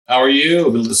How are you,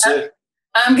 Melissa?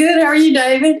 I'm good. How are you,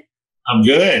 David? I'm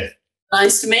good.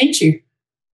 Nice to meet you.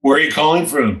 Where are you calling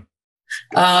from?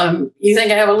 You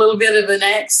think I have a little bit of an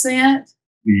accent?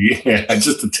 Yeah,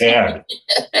 just a tad.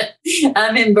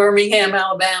 I'm in Birmingham,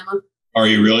 Alabama. Are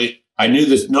you really? I knew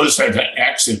this. Notice I have an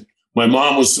accent. My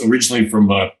mom was originally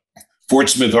from Fort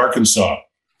Smith, Arkansas,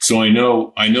 so I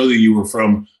know that you were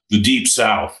from the deep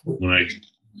South.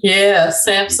 Yes,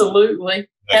 absolutely.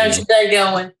 How's your day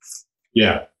going?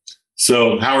 Yeah.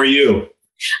 So, how are you?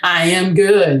 I am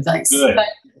good. Thanks. Good.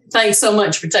 Thanks so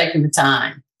much for taking the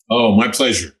time. Oh, my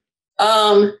pleasure.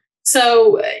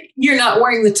 So you're not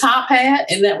wearing the top hat,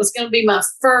 and that was going to be my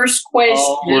first question.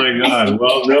 Oh my God!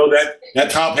 Well, no,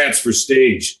 that top hat's for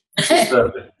stage. These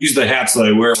are the hats that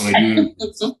I wear when I do.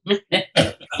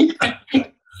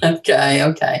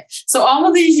 Okay. So all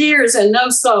of these years and no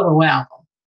solo album.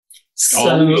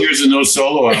 All these years and no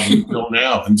solo album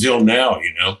until now,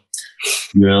 you know.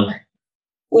 Yeah.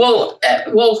 Well,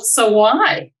 so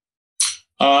why?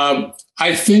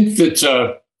 I think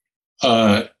that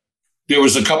there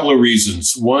was a couple of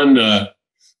reasons. One,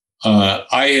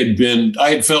 I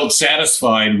had felt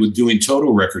satisfied with doing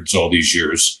Toto records all these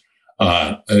years.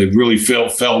 I really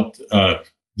felt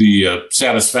the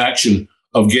satisfaction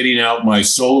of getting out my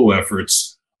solo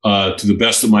efforts to the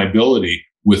best of my ability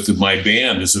with my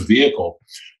band as a vehicle.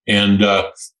 And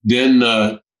then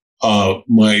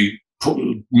my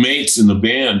mates in the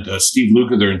band, Steve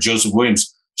Lukather and Joseph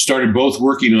Williams, started both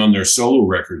working on their solo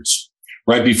records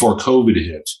right before COVID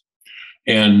hit.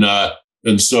 And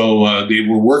so they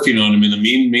were working on them in the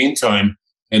meantime,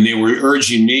 and they were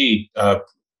urging me,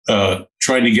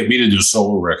 trying to get me to do a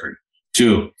solo record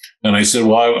too. And I said,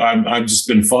 well, I've just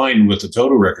been fine with the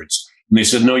Toto records. And they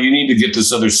said, no, you need to get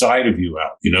this other side of you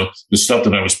out, you know, the stuff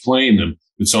that I was playing them.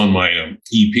 It's on my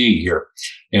EP here.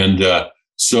 And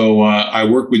so I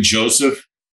worked with Joseph,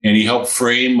 and he helped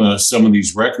frame some of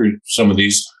these records,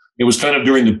 It was kind of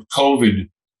during the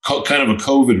kind of a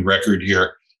COVID record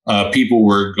here. People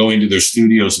were going to their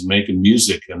studios and making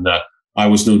music, and I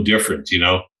was no different, you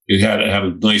know. It had to have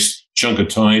a nice chunk of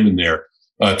time in there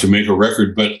to make a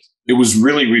record, but it was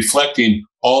really reflecting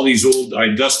all these I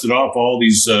dusted off all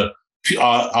these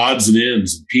odds and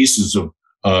ends and pieces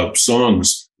of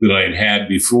songs that I had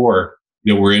before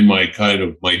that were in my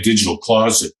digital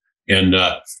closet, and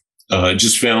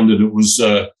just found that it was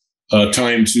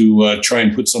time to try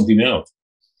and put something out.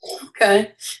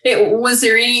 Okay. Was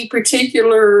there any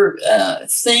particular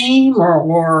theme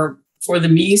or for the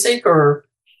music or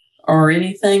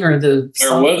anything, or the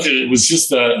song? There wasn't. It was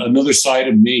just another side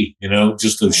of me, you know,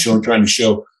 just trying to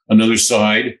show another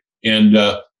side, and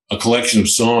a collection of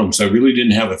songs. I really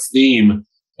didn't have a theme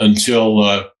until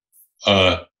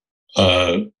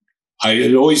I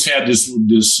had always had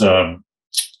this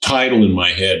title in my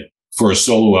head for a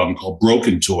solo album called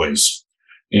Broken Toys.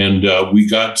 And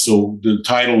the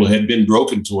title had been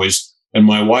Broken Toys. And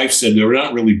my wife said,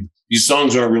 these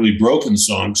songs aren't really broken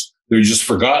songs. They're just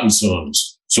forgotten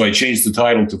songs. So I changed the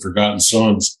title to Forgotten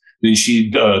Songs. Then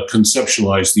she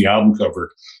conceptualized the album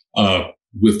cover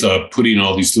with putting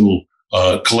all these little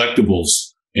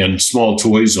collectibles and small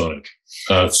toys on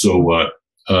it. So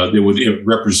they would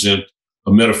represent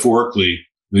metaphorically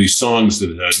the songs that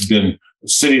had been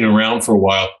sitting around for a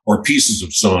while, or pieces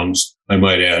of songs, I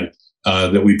might add,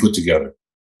 that we put together.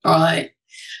 All right.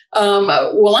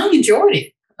 Well, I enjoyed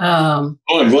it. I'm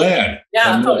glad.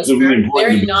 Yeah, I thought it was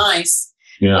very nice.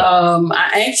 Yeah.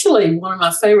 One of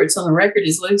my favorites on the record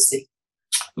is Lucy.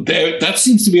 That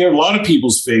seems to be a lot of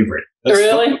people's favorite.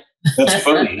 Really? Funny. That's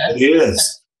funny. It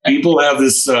is. People have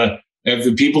this.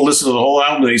 If people listen to the whole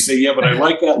album, they say, "Yeah, but I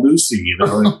like that Lucy." You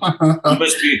know,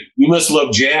 you must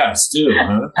love jazz too,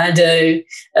 huh? I do,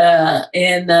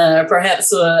 and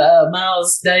perhaps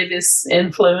Miles Davis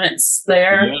influence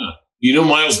there. Yeah, you know,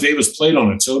 Miles Davis played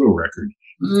on a Toto record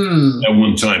at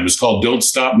one time. It's called "Don't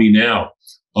Stop Me Now"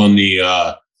 on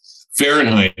the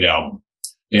Fahrenheit album,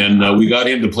 and we got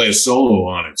him to play a solo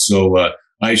on it. So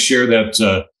I share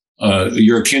that.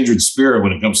 You're a kindred spirit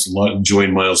when it comes to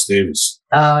enjoying Miles Davis.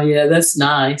 Oh, yeah, that's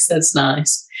nice. That's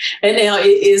nice. And now,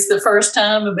 is the first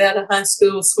time about a high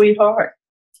school sweetheart?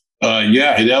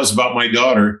 Yeah, that was about my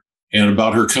daughter and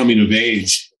about her coming of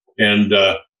age and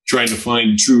trying to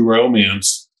find true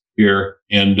romance here.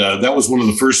 And that was one of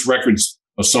the first records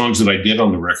of songs that I did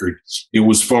on the record. It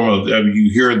was from you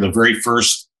hear in the very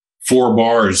first 4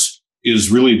 bars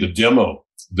is really the demo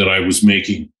that I was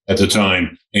making at the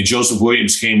time. And Joseph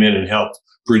Williams came in and helped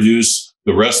produce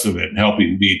the rest of it, and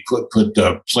helping me put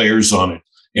players on it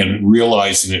and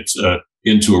realizing it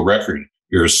into a record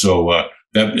here. So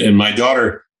and my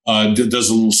daughter does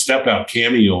a little step out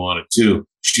cameo on it too.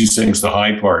 she sings the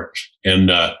high part, and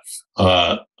that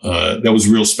was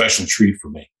a real special treat for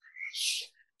me.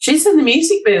 She's in the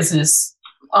music business.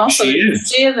 Also, she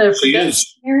is. She in the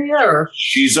production area, or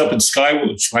she's up in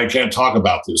Skywood. I can't talk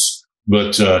about this,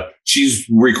 but she's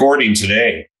recording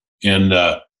today, and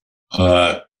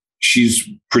she's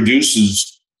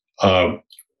produces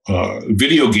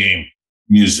video game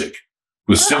music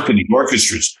with symphony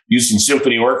orchestras, using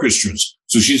symphony orchestras.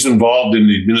 So she's involved in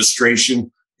the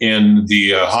administration and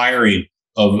the hiring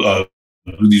of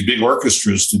these big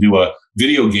orchestras to do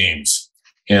video games.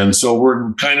 And so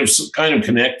we're kind of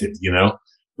connected, you know.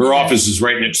 Her office is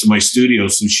right next to my studio.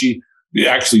 So she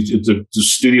actually, the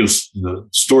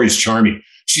story's charming.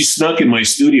 She snuck in my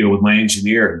studio with my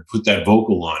engineer and put that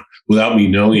vocal on without me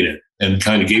knowing it, and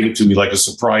kind of gave it to me like a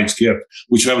surprise gift,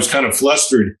 which I was kind of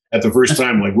flustered at the first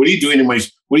time. Like, what are you doing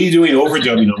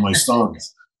overdubbing on my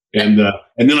songs? And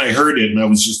then I heard it, and I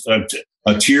was just,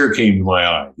 a tear came to my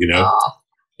eye, you know? Oh,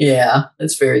 yeah,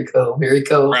 that's very cool. Very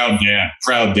cool.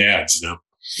 Proud dads, you know?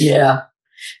 Yeah.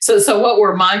 So what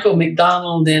were Michael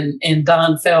McDonald and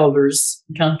Don Felder's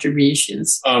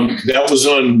contributions? That was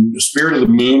on Spirit of the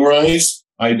Moonrise.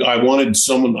 I wanted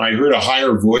someone, I heard a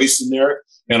higher voice in there,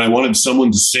 and I wanted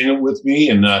someone to sing it with me.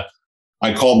 And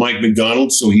I called Mike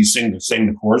McDonald, so he sang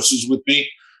the choruses with me.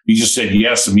 He just said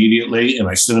yes immediately, and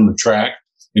I sent him the track,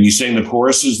 and he sang the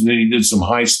choruses, and then he did some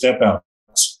high step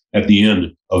outs at the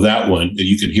end of that one that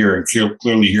you could hear and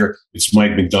clearly hear it's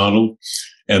Mike McDonald.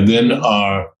 And then,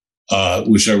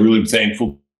 which I'm really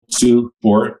thankful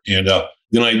for. And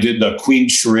then I did the Queen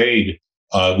Charade,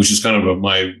 which is kind of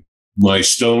my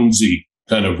Stonesy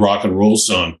kind of rock and roll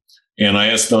song. And I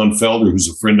asked Don Felder, who's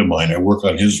a friend of mine, I work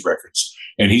on his records,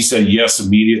 and he said yes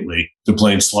immediately to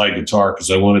playing slide guitar,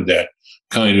 because I wanted that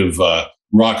kind of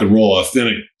rock and roll,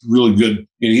 authentic, really good.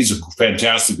 And he's a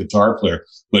fantastic guitar player,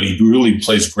 but he really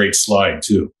plays great slide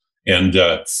too. And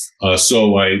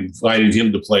so I invited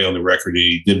him to play on the record, and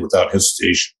he did without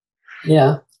hesitation.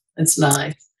 Yeah, that's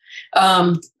nice.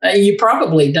 You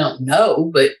probably don't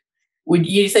know, but would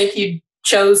you think you'd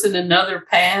chosen another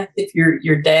path if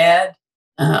your dad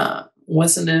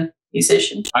wasn't a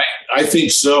musician? I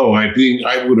think so. I think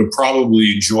I would have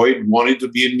probably enjoyed wanting to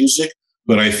be in music,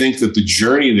 but I think that the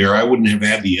journey there, I wouldn't have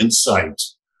had the insight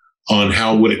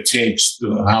on what it takes,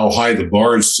 how high the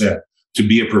bar is set to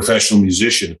be a professional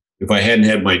musician, if I hadn't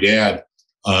had my dad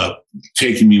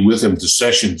taking me with him to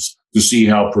sessions to see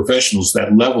how professionals,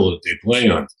 that level that they play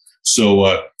on. So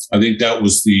I think that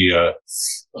was he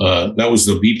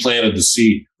planted the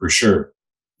seed for sure.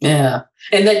 Yeah.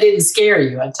 And that didn't scare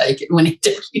you, I take it, when he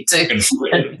took you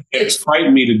to. It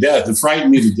frightened me to death.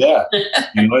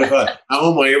 You know, I thought,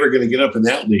 how am I ever going to get up in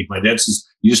that league? My dad says,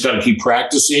 you just got to keep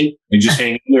practicing and just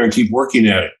hang in there and keep working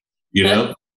at it, you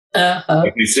know?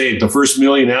 Like they say, the first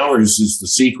 1,000,000 hours is the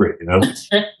secret, you know?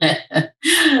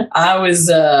 I was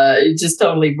just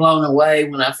totally blown away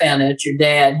when I found out your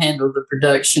dad handled the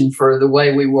production for The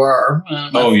Way We Were.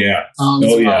 Oh, yeah.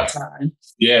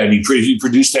 Yeah, and he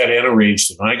produced that and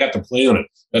arranged it. And I got to play on it.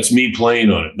 That's me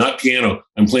playing on it. Not piano.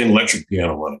 I'm playing electric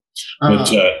piano on it.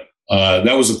 But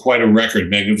that was quite a record,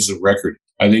 magnificent record.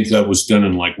 I think that was done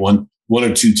in like one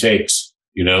or two takes,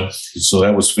 you know? So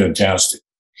that was fantastic.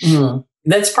 Mm.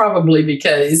 That's probably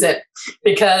because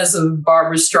of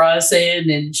Barbra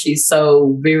Streisand, and she's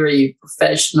so very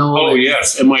professional. Oh,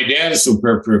 yes. And my dad is so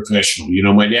professional. You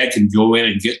know, my dad can go in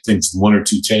and get things in one or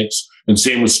two takes. And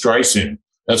same with Streisand.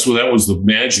 That was the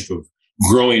magic of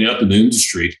growing up in the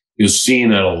industry, is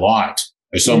seeing that a lot.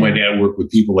 I saw my dad work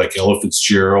with people like Ella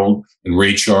Fitzgerald and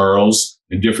Ray Charles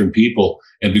and different people,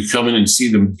 and to come in and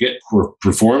see them get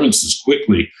performances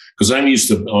quickly. Because I'm used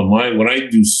to, when I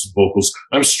do vocals,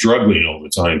 I'm struggling all the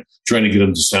time, trying to get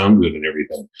them to sound good and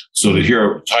everything. So to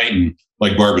hear a Titan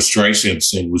like Barbra Streisand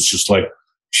sing was just like,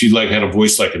 she had a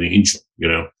voice like an angel, you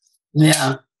know?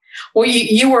 Yeah. Well,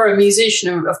 you were a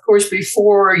musician, of course,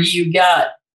 before you got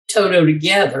Toto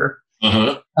together.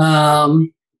 Uh-huh.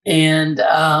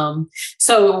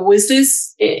 So was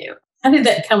this, how did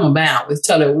that come about with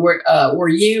Toto? Were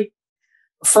you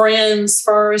friends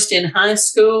first in high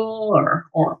school, or?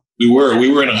 We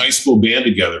were in a high school band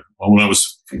together. When I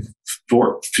was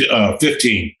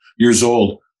 15 years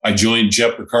old, I joined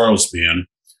Jeff Porcaro's band,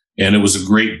 and it was a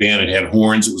great band. It had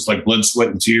horns. It was like Blood, Sweat,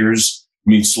 and Tears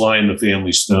meets Sly and the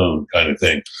Family Stone kind of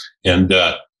thing. And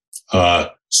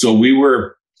so we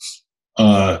were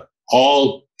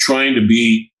all trying to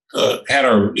be, had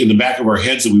in the back of our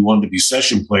heads that we wanted to be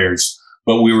session players,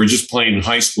 but we were just playing in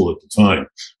high school at the time.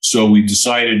 So we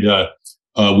decided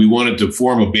we wanted to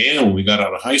form a band when we got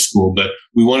out of high school, but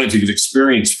we wanted to get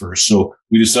experience first. So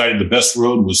we decided the best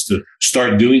road was to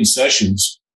start doing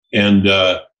sessions and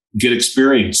get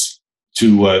experience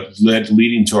to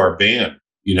leading to our band,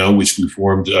 which we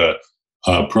formed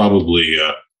probably,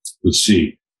 let's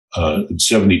see, in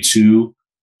 72,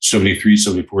 73,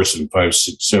 74, 75,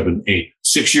 6, 7, 8.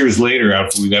 6 years later,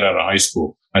 after we got out of high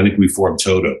school, I think we formed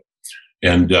Toto.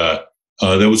 And that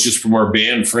was just from our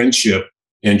band friendship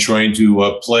and trying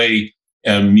to play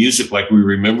music like we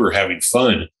remember having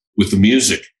fun with the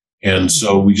music. And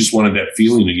so we just wanted that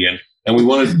feeling again. And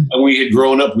we had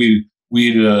grown up,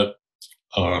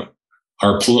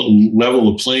 our level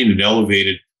of playing had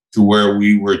elevated to where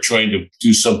we were trying to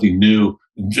do something new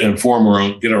and form our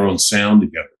own, get our own sound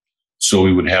together. So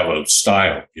we would have a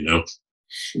style,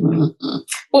 Mm-hmm.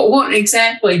 What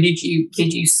exactly did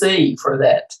you see for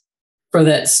that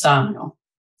style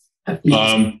of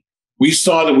music? We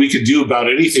saw that we could do about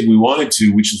anything we wanted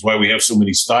to, which is why we have so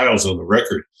many styles on the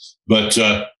record. But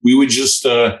we would just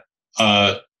to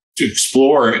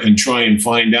explore and try and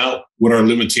find out what our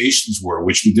limitations were,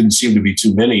 which didn't seem to be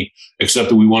too many, except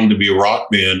that we wanted to be a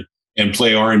rock band and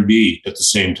play R&B at the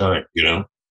same time,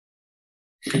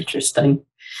 Interesting.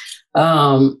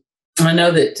 I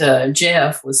know that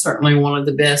Jeff was certainly one of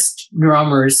the best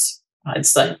drummers, I'd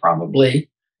say, probably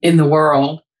in the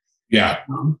world. Yeah.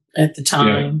 At the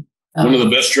time. Yeah. One of the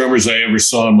best drummers I ever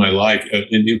saw in my life.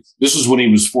 This was when he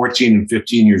was 14 and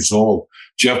 15 years old.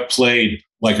 Jeff played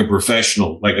like a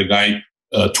professional, like a guy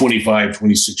 25,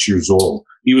 26 years old.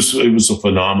 It was a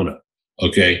phenomenon.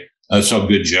 Okay. That's how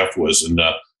good Jeff was. And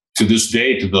to this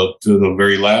day, to the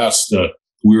very last,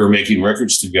 we were making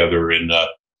records together, and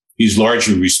he's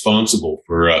largely responsible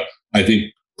for, I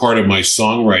think, part of my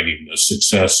songwriting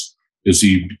success is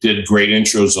he did great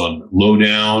intros on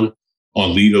Lowdown,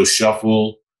 on Lido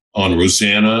Shuffle, on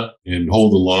Rosanna, and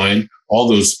Hold the Line. All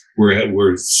those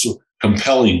were so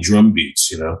compelling drum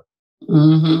beats,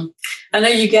 Mm-hmm. I know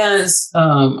you guys,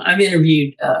 I've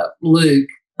interviewed Luke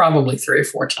probably 3 or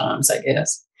 4 times, I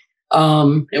guess.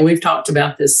 And we've talked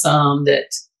about this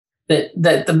that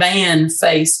the band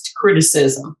faced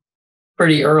criticism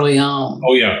pretty early on.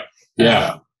 Oh, yeah.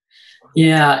 Yeah.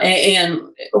 Yeah. And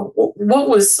what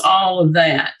was all of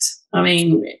that? I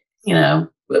mean,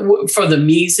 for the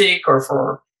music or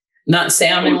for not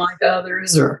sounding like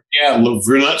others, or? Yeah, look,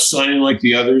 we're not sounding like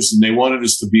the others. And they wanted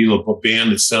us to be a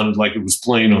band that sounded like it was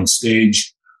playing on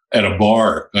stage at a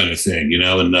bar kind of thing,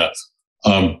 And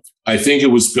I think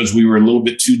it was because we were a little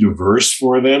bit too diverse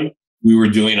for them. We were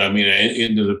doing,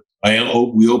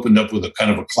 we opened up with a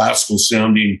kind of a classical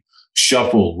sounding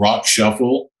rock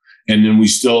shuffle. And then we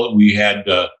had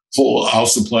I'll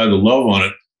Supply the Love on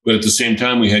it. But at the same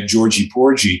time, we had Georgie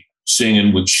Porgy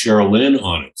singing with Cheryl Lynn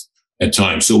on it at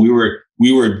times. So we were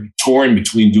torn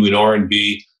between doing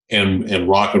R&B and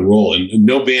rock and roll. And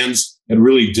no bands had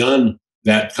really done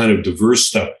that kind of diverse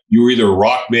stuff. You were either a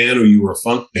rock band or you were a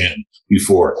funk band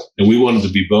before. And we wanted to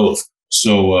be both.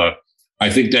 So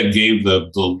I think that gave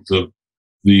the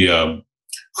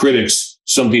critics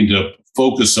something to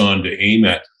focus on, to aim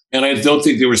at. And I don't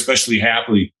think they were especially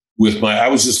happy with I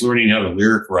was just learning how to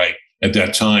lyric write at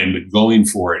that time, but going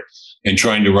for it and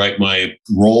trying to write my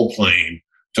role playing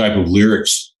type of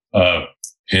lyrics.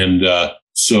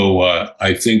 So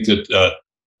I think that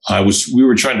we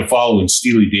were trying to follow in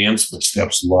Steely Dan's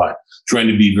footsteps a lot, trying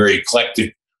to be very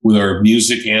eclectic with our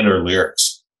music and our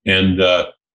lyrics. And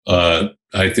I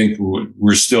think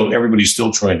everybody's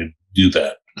still trying to do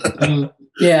that.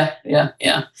 Yeah.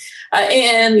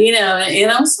 And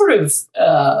it was sort of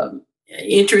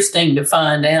interesting to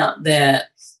find out that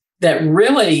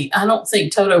really, I don't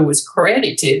think Toto was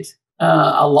credited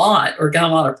a lot or got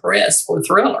a lot of press for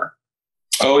Thriller.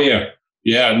 Oh, yeah.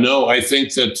 Yeah, no, I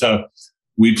think that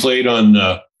we played on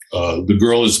The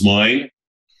Girl Is Mine,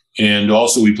 and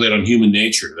also we played on Human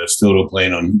Nature. That's Toto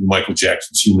playing on Michael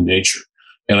Jackson's Human Nature.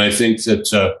 And I think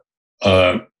that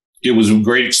it was a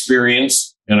great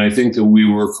experience, and I think that we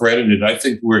were credited. I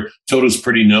think Toto's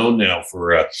pretty known now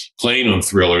for playing on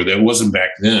Thriller. That wasn't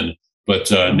back then, but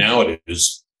now it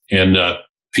is. And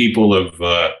people have,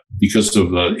 because of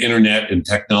the internet and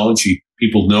technology,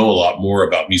 people know a lot more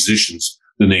about musicians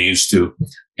than they used to.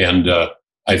 And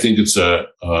I think it's just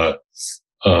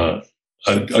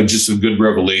a good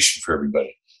revelation for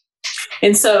everybody.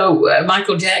 And so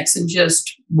Michael Jackson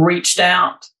just reached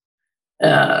out.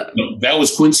 No, that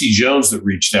was Quincy Jones that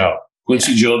reached out.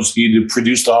 Quincy Jones, he had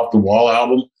produced Off the Wall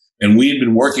album, and we had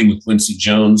been working with Quincy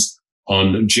Jones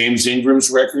on James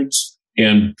Ingram's records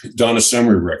and Donna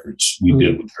Summer records we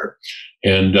did with her.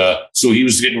 And so he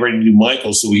was getting ready to do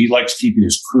Michael, so he likes keeping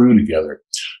his crew together.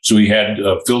 So he had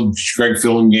Greg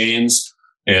Fillinganes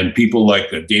and people like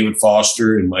David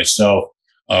Foster and myself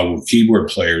were keyboard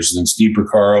players, and then Steve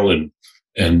Porcaro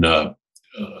and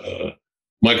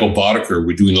Michael Boddicker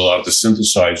were doing a lot of the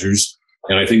synthesizers.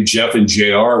 And I think Jeff and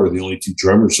JR were the only two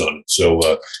drummers on it. So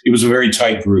it was a very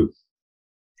tight group.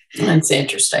 That's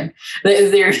interesting.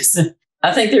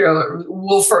 I think there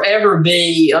will forever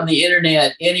be on the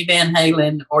internet Eddie Van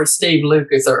Halen or Steve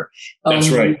Lukather. That's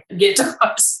right.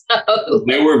 Guitars.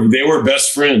 They were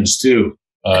best friends too.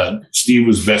 Steve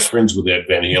was best friends with Ed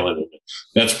Van Halen.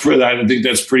 I think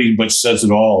that's pretty much says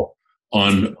it all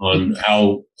on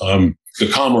how the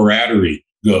camaraderie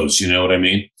goes. You know what I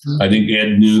mean? Mm-hmm. I think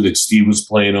Ed knew that Steve was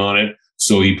playing on it,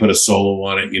 so he put a solo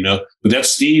on it. You know, but that's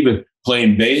Steve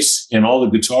playing bass and all the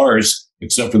guitars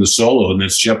except for the solo, and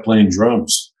that's Jeff playing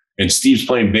drums. And Steve's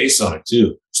playing bass on it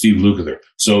too, Steve Lukather.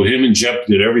 So him and Jeff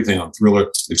did everything on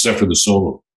Thriller except for the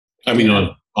solo. I mean,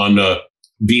 on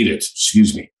Beat It.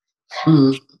 Excuse me.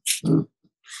 Mm-hmm.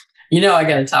 You know, I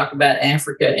got to talk about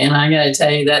Africa, and I got to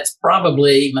tell you, that's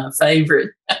probably my favorite.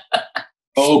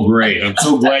 Oh, great. I'm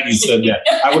so glad you said that.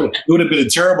 It would have been a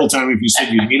terrible time if you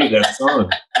said you hated that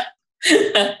song.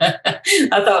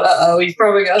 I thought, he's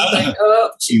probably going to think,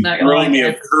 she's not going to like me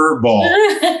a curveball.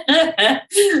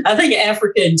 I think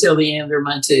Africa and Till the End are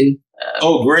my two.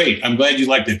 Oh, great. I'm glad you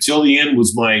liked it. Till the End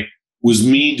was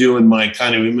me doing my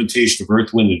kind of imitation of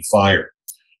Earth, Wind, and Fire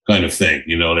kind of thing.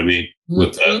 You know what I mean?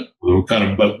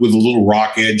 Mm-hmm. But with a little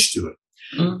rock edge to it.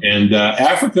 Mm-hmm. And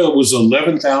Africa was an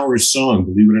 11th hour song,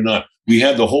 believe it or not. We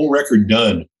had the whole record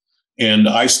done. And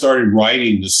I started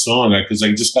writing the song because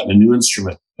I just got a new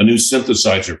instrument, a new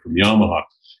synthesizer from Yamaha.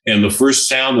 And the first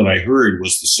sound that I heard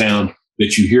was the sound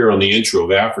that you hear on the intro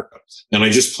of Africa. And I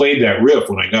just played that riff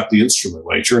when I got the instrument.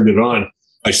 When I turned it on,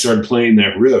 I started playing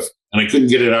that riff and I couldn't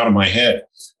get it out of my head.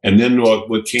 And then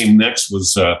what came next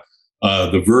was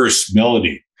the verse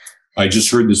melody. I just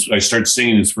heard this. I started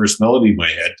singing this first melody in my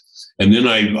head. And then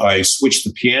I switched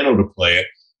the piano to play it.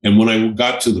 And when I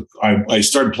got to I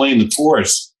started playing the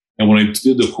chorus. And when I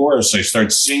did the chorus, I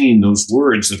started singing those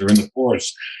words that are in the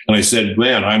chorus. And I said,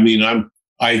 man, I mean,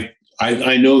 I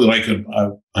know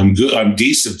that I'm good. I'm a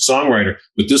decent songwriter,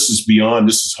 but this is beyond,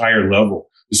 this is higher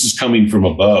level. This is coming from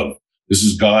above. This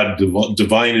is God,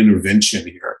 divine intervention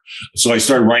here. So I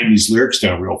started writing these lyrics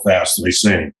down real fast and I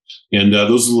sang. And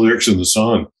those are the lyrics in the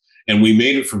song. And we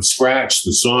made it from scratch,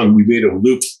 the song. We made a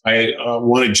loop. I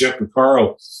wanted Jeff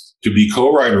Porcaro to be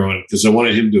co-writer on it because I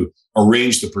wanted him to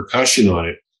arrange the percussion on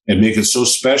it and make it so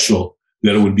special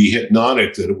that it would be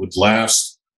hypnotic, that it would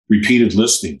last repeated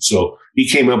listening. So he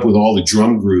came up with all the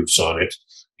drum grooves on it.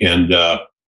 And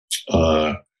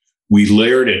we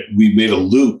layered it. We made a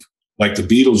loop like the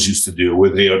Beatles used to do,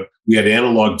 where we had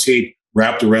analog tape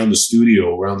wrapped around the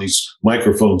studio, around these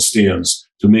microphone stands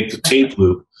to make the tape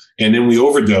loop. And then we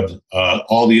overdubbed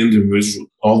all the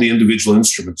individual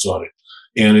instruments on it.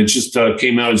 And it just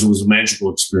came out as it was a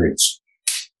magical experience.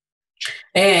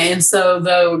 And so,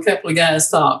 though, a couple of guys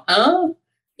thought,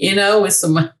 with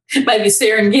some maybe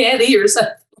Serengeti or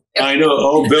something. I know.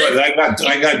 Oh, Bill, I got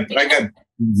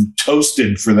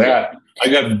toasted for that. I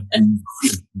got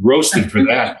roasted for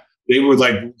that. They were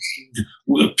like,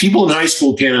 people in high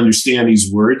school can't understand these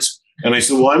words. And I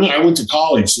said, well, I went to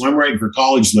college, so I'm writing for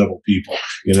college level people,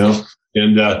 you know.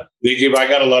 And I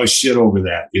got a lot of shit over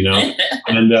that, you know.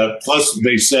 And plus,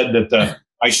 they said that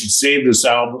I should save this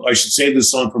album. I should save this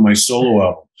song for my solo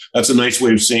album. That's a nice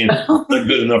way of saying it's not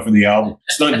good enough for the album.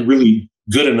 It's not really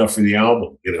good enough for the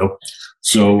album, you know.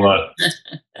 So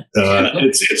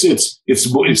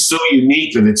it's so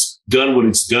unique that it's done what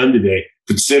it's done today,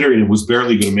 considering it was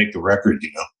barely going to make the record,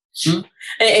 you know. Mm-hmm.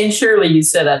 And surely you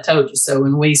said "I told you so"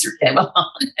 when Weezer came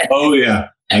along. Oh yeah,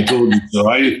 I told you so.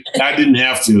 I didn't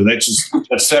have to. That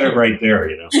said it right there,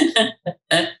 you know.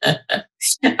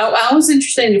 I was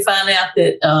interested to find out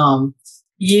that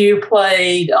you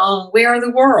played on "We Are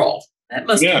the World." That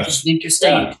must have been an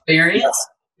interesting experience.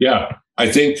 Yeah,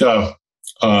 I think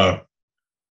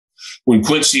when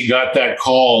Quincy got that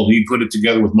call, he put it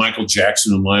together with Michael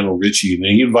Jackson and Lionel Richie, and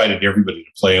he invited everybody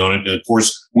to play on it. And of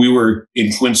course, we were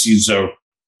in Quincy's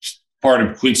part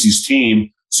of Quincy's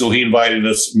team, so he invited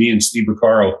us, me and Steve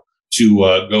Porcaro,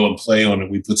 to go and play on it.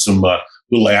 We put some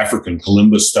little African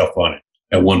kalimba stuff on it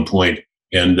at one point,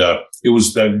 and it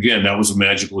was that was a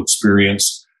magical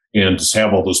experience. And to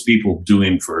have all those people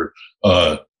doing for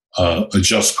a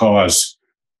just cause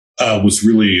was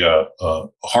really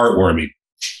heartwarming.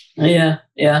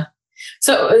 Yeah.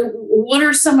 So what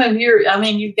are some of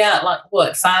you've got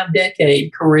like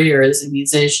 5-decade career as a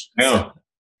musician. Yeah.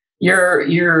 So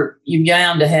you're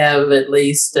bound to have at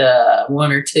least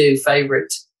one or two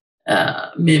favorite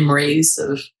memories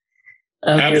of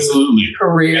absolutely your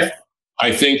career.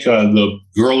 I think the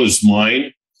Girl Is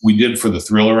Mine we did for the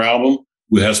Thriller album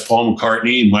it has Paul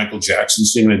McCartney and Michael Jackson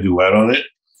singing a duet on it.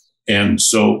 And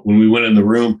so when we went in the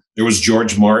room, there was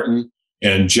George Martin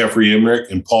and Jeffrey Emmerich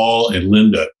and Paul and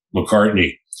Linda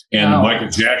McCartney and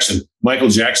Michael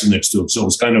Jackson next to him. So it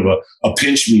was kind of a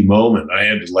pinch me moment. I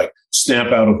had to like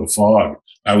snap out of the fog.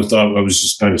 I thought I was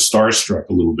just kind of starstruck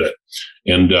a little bit.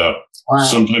 And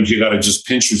sometimes you got to just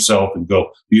pinch yourself and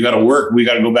go, you got to work. We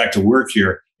got to go back to work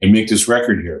here and make this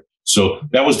record here. So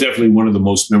that was definitely one of the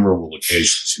most memorable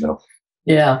occasions, you know?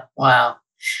 Yeah. Wow.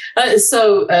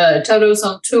 So Toto's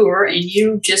on tour and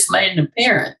you just made an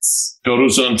appearance.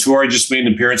 Toto's on tour. I just made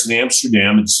an appearance in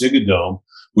Amsterdam at Sigadome,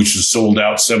 which was sold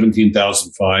out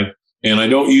 17,005. And I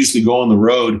don't usually go on the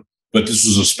road, but this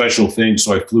was a special thing.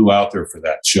 So I flew out there for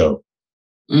that show.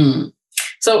 Mm.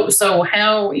 So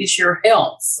how is your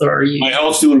health? My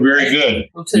health's doing very good.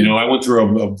 You know, I went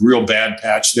through a real bad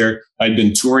patch there. I'd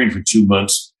been touring for 2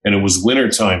 months and it was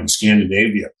wintertime in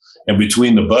Scandinavia. And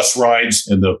between the bus rides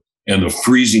and the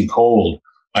freezing cold,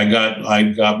 I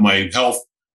got my health.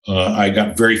 I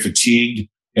got very fatigued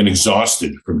and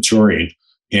exhausted from touring,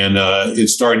 and it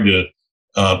started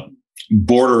to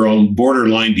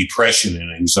borderline depression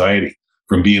and anxiety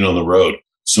from being on the road.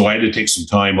 So I had to take some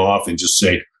time off and just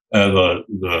say,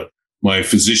 my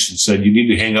physician said, you need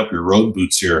to hang up your road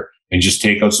boots here and just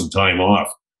take out some time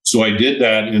off. So I did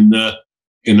that. In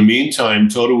the meantime,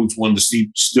 Toto wanted to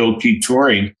still keep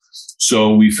touring.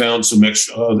 So we found some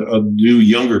new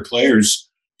younger players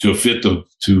to fill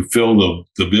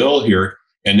the bill here.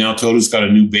 And now Toto's got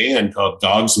a new band called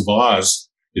Dogs of Oz.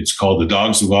 It's called the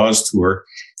Dogs of Oz Tour.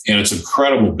 And it's an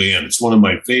incredible band. It's one of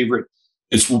my favorite.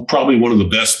 It's probably one of the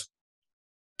best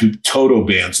Toto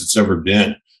bands that's ever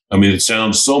been. I mean, it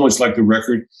sounds so much like the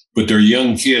record, but they're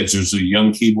young kids. There's a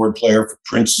young keyboard player for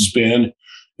Prince's band,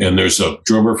 and there's a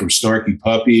drummer from Snarky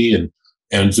Puppy, and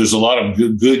there's a lot of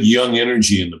good young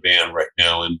energy in the band right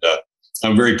now. And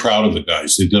I'm very proud of the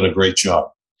guys. They've done a great job.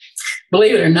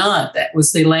 Believe it or not, that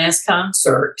was the last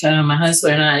concert my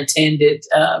husband and I attended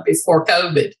before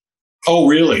COVID. Oh,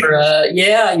 really?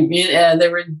 Yeah. They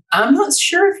were. I'm not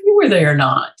sure if you were there or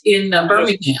not in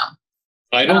Birmingham.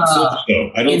 I don't think so.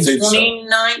 I don't think so.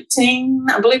 2019,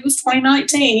 I believe it was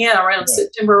 2019. Yeah, around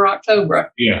September or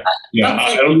October. Yeah.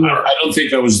 I don't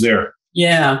think I was there.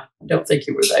 Yeah, I don't think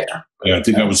you were there. Yeah, I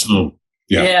think I was home.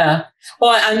 Yeah.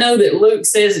 Well, I know that Luke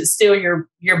says it's still your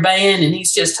band, and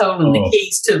he's just holding the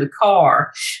keys to the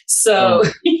car. So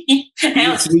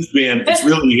it's his band. It's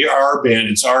really our band.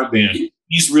 It's our band.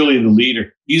 He's really the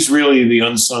leader. He's really the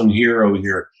unsung hero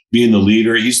here, being the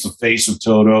leader. He's the face of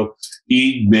Toto.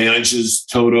 He manages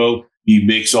Toto. He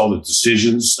makes all the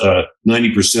decisions,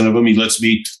 90% of them. He lets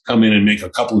me come in and make a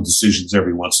couple of decisions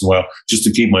every once in a while just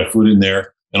to keep my foot in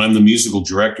there. And I'm the musical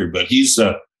director, but he's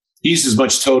as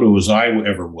much Toto as I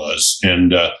ever was.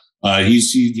 And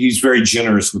he's very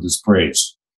generous with his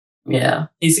praise. Yeah,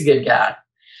 he's a good guy.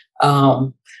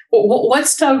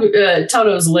 What's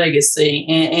Toto's legacy,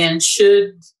 and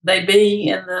should they be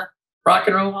in the Rock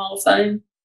and Roll Hall of Fame?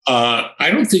 I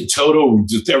don't think Toto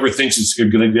ever thinks it's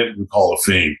going to get in the Hall of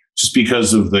Fame just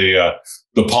because of the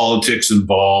politics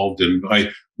involved. And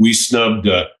we used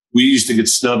to get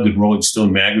snubbed in Rolling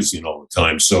Stone magazine all the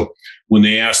time. So when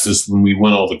they asked us, when we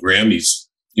won all the Grammys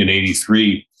in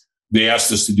 '83, they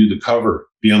asked us to do the cover,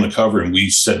 be on the cover, and we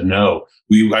said no.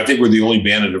 I think we're the only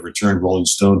band that ever turned Rolling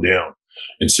Stone down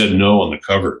and said no on the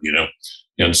cover, you know.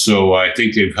 And so I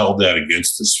think they've held that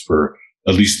against us for,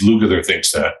 at least Lukather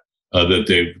thinks that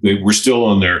they were still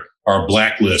on our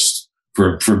blacklist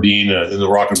for being in the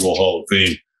Rock and Roll Hall of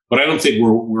Fame. But I don't think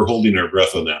we're holding our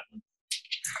breath on that one.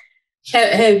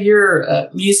 Have your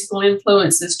musical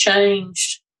influences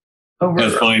changed over?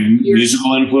 As my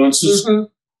musical influences?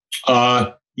 Mm-hmm.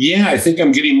 Yeah, I think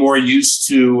I'm getting more used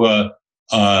to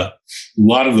a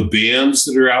lot of the bands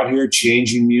that are out here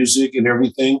changing music and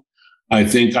everything. I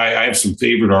think I have some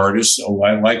favorite artists. Oh,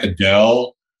 I like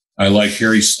Adele. I like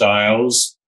Harry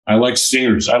Styles. I like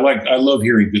singers. I love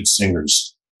hearing good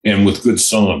singers and with good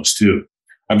songs too.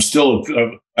 I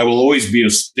will always be a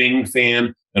Sting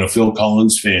fan and a Phil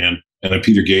Collins fan and a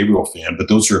Peter Gabriel fan, but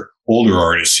those are older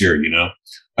artists here, you know.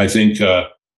 I think some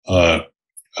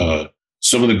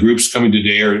of the groups coming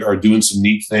today are doing some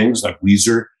neat things, like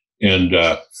Weezer and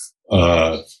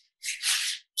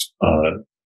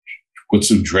what's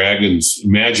the Dragons?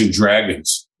 Imagine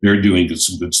Dragons. They're doing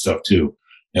some good stuff too.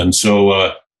 And so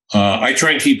I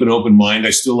try and keep an open mind. I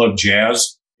still love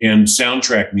jazz and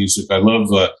soundtrack music. I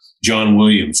love John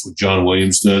Williams, what John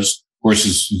Williams does. Of course,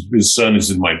 his son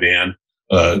is in my band,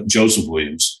 Joseph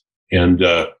Williams, and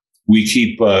we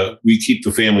keep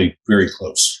the family very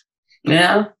close.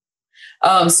 Yeah.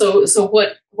 So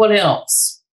what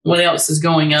else what else is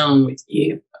going on with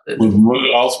you?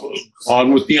 Also,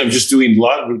 on with me, I'm just doing a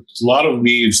lot of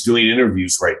me is doing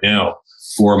interviews right now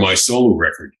for my solo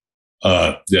record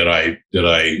that I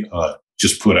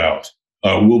just put out.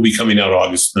 Will be coming out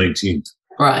August 19th.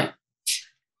 Right.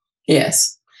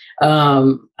 Yes.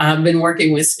 I've been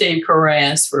working with Steve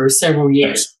Carras for several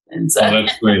years. And so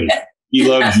that's great. He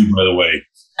loves you, by the way.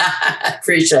 I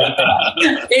appreciate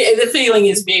that. The feeling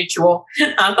is mutual.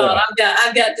 I thought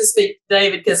I've got to speak to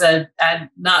David because I'd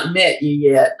not met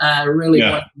you yet. I really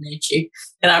want to meet you,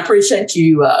 and I appreciate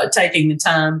you taking the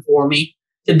time for me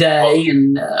today.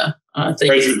 And I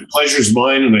think pleasure's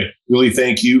mine, and I really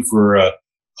thank you for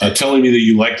telling me that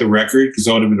you like the record, because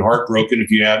I would have been heartbroken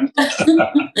if you hadn't.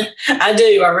 I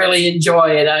do. I really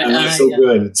enjoy it. That's so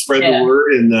good. Spread the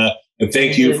word, and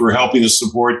thank you for helping us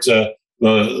support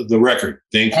the record.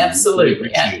 Thank you.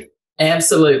 Absolutely.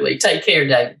 Absolutely. Take care,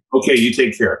 David. Okay, you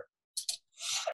take care.